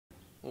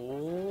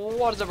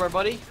What is up,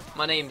 everybody?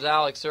 My name's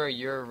Alex, or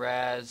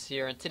Uaraz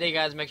here, and today,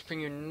 guys, I'm actually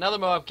bringing you another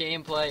MOAB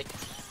gameplay.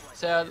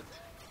 So,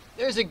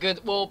 there's a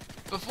good, well,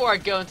 before I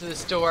go into the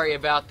story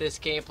about this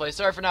gameplay,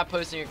 sorry for not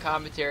posting a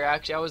commentary.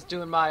 Actually, I was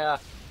doing my,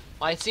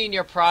 my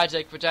senior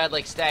project, which I had,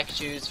 like, stack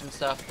shoes and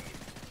stuff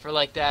for,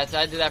 like, that. So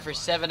I did that for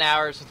 7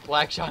 hours with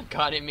Black Sean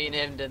Connie. Me and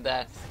him did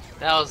that.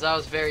 That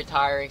was very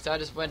tiring, so I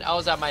just went, I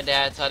was at my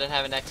dad's, so I didn't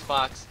have an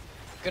Xbox.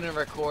 Couldn't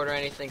record or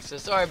anything, so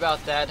sorry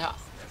about that.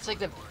 It's like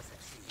the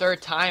third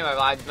time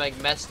I've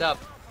like messed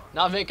up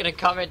not making a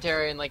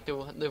commentary in like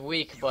the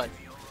week, but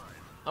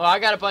I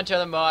got a bunch of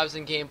other MOABs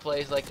and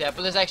gameplays like that,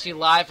 but this is actually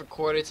live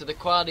recorded, so the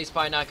quality's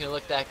probably not going to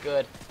look that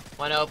good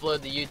when I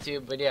upload to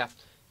YouTube, but yeah.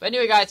 But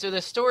anyway, guys, so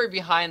the story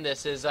behind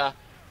this is well,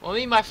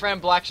 me and my friend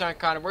Black Sean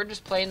Connor, we're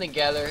just playing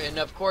together, and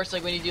of course,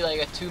 like when you do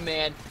like a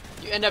two-man,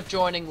 you end up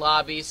joining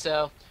lobbies.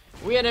 So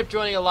we end up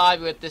joining a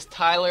lobby with this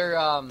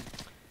Tyler,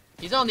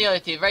 he's on the other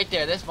team right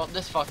there, this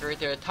fucker right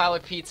there, Tyler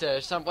Pizza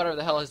or some, whatever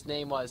the hell his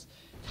name was.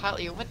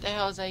 Tyler, what the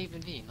hell does that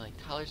even mean? Like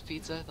Tyler's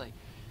Pizza? Like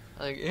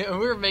we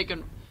were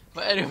making,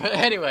 but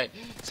anyway,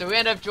 so we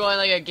end up joining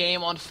like a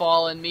game on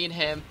Fallen, me and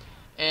him,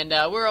 and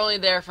we're only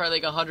there for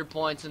like 100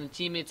 points, and the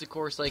teammates, of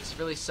course, like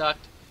really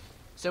sucked.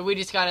 So we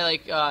just kind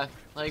of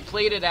like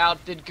played it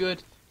out, did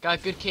good,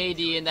 got good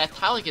KD, and that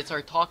Tyler kid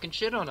started talking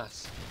shit on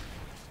us.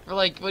 We're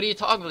like, what are you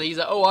talking about? He's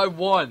like, oh, I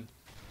won.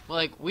 We're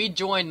like, we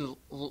joined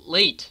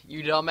late,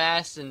 you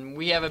dumbass, and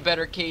we have a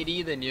better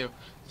KD than you.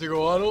 He's like,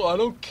 oh, I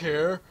don't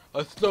care.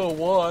 I still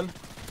won.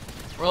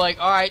 We're like,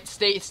 alright,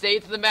 stay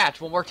to the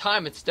match. One more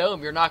time, it's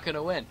Dome, you're not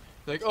gonna win.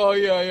 Like, oh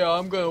yeah,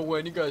 I'm gonna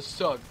win, you guys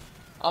suck.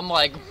 I'm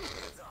like,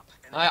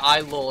 I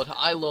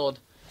lulled.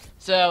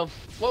 So,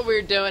 what we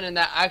were doing in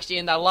that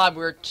lobby,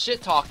 we were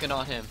shit-talking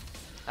on him.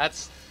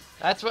 That's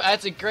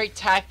a great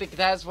tactic.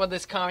 That's what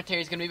this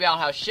commentary is gonna be about,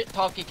 how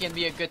shit-talking can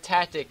be a good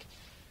tactic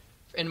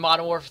in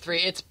Modern Warfare 3.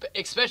 It's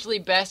especially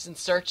best in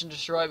Search and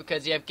Destroy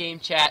because you have game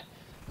chat.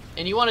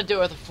 And you want to do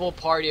it with a full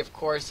party, of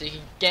course, so you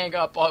can gang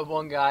up on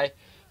one guy.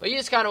 But you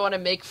just kind of want to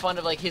make fun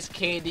of, like, his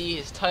KD,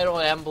 his title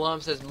and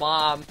emblems, his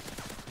mom,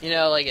 you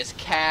know, like, his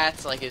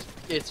cats, like,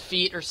 his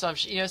feet or some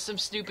shit, you know, some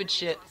stupid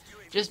shit.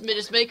 Just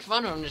make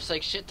fun of him, just,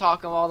 like,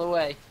 shit-talk him all the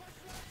way.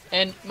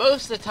 And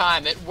most of the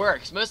time, it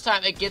works. Most of the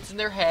time, it gets in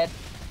their head.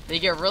 They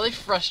get really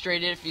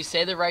frustrated if you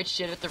say the right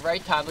shit at the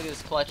right time. Look at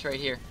this clutch right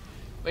here.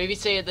 But if you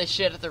say the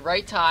shit at the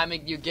right time,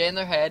 and you get in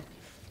their head,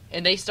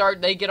 and they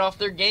get off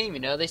their game, you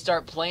know, they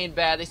start playing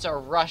bad, they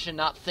start rushing,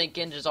 not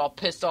thinking, just all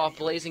pissed off,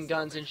 blazing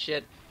guns and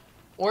shit.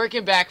 Or it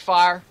can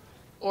backfire,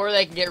 or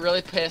they can get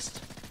really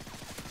pissed,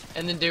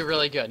 and then do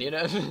really good, you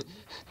know?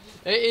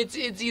 it's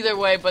either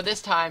way, but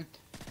this time,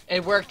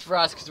 it worked for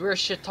us, because we were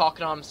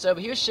shit-talking on him, so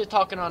he was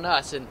shit-talking on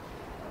us, and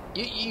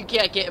you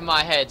can't get in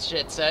my head,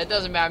 shit, so it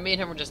doesn't matter, me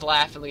and him were just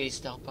laughing, look at these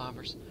stealth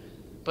bombers.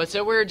 But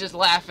so we were just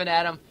laughing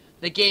at him.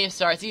 The game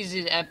starts, he's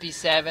using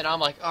MP7, I'm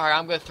like, alright,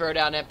 I'm going to throw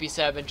down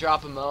MP7,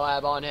 drop a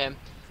MOAB on him.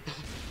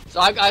 So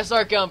I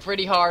start going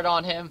pretty hard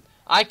on him.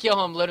 I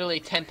kill him literally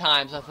 10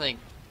 times, I think,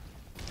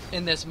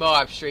 in this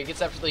MOAB streak.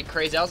 It's absolutely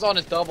crazy. I was on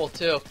a double,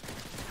 too.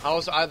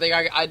 I think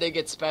I did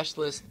get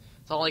specialist.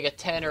 It's only like a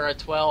 10 or a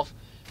 12.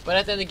 But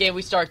at the end of the game,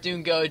 we start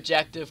doing go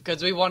objective,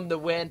 because we wanted to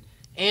win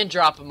and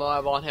drop a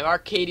MOAB on him. Our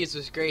KDs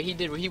was great.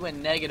 He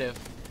went negative.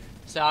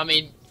 So, I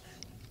mean,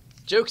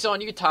 joke's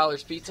on you,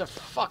 Tyler's Pizza.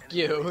 Fuck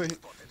you.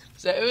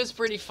 So it was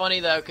pretty funny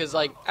though, because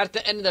like at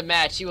the end of the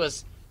match, he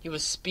was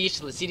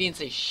speechless. He didn't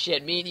say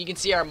shit. You can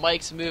see our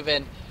mics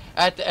moving.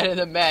 At the end of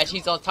the match,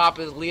 he's on top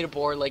of his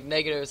leaderboard like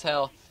negative as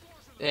hell,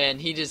 and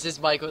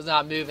his mic was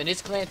not moving.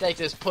 His clan tag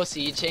says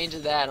pussy. He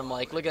changed that. I'm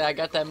like, look at that. I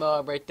got that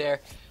MOAB right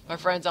there. My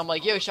friends, I'm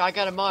like, yo, I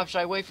got a MOAB. Should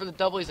I wait for the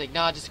double? He's like,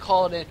 nah, just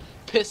call it in.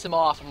 Piss him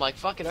off. I'm like,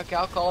 fuck it, okay,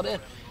 I'll call it in.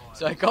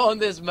 So I call in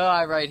this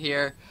MOAB right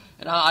here,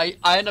 and I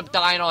end up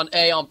dying on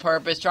A on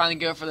purpose, trying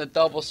to go for the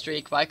double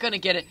streak, but I couldn't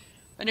get it.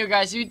 Anyway,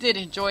 guys, you did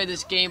enjoy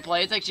this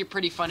gameplay. It's actually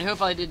pretty fun. I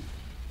hope I did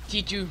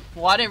teach you.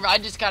 Well, I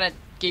just kind of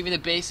gave you the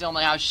basics on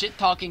like how shit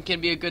talking can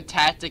be a good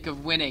tactic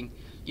of winning.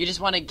 You just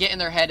want to get in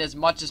their head as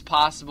much as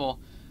possible.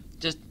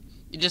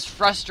 You just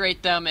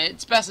frustrate them.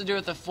 It's best to do it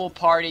with a full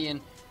party, and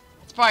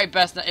it's probably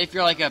best if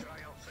you're like a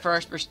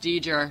first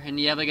prestiger and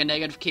you have like a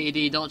negative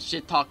KD. Don't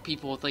shit talk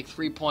people with like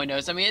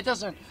 3.0s. I mean,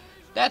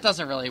 that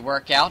doesn't really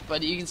work out.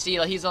 But you can see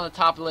like, he's on the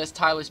top of the list.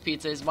 Tyler's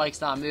Pizza. His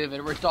mic's not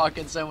moving. We're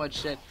talking so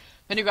much shit.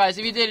 Anyway, guys,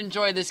 if you did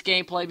enjoy this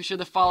gameplay, be sure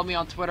to follow me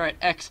on Twitter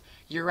at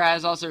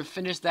Uaraz. Also,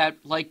 finish that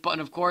like button,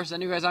 of course.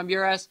 Anyway, guys, I'm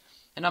Uaraz,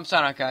 and I'm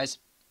signing out, guys.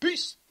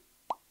 Peace!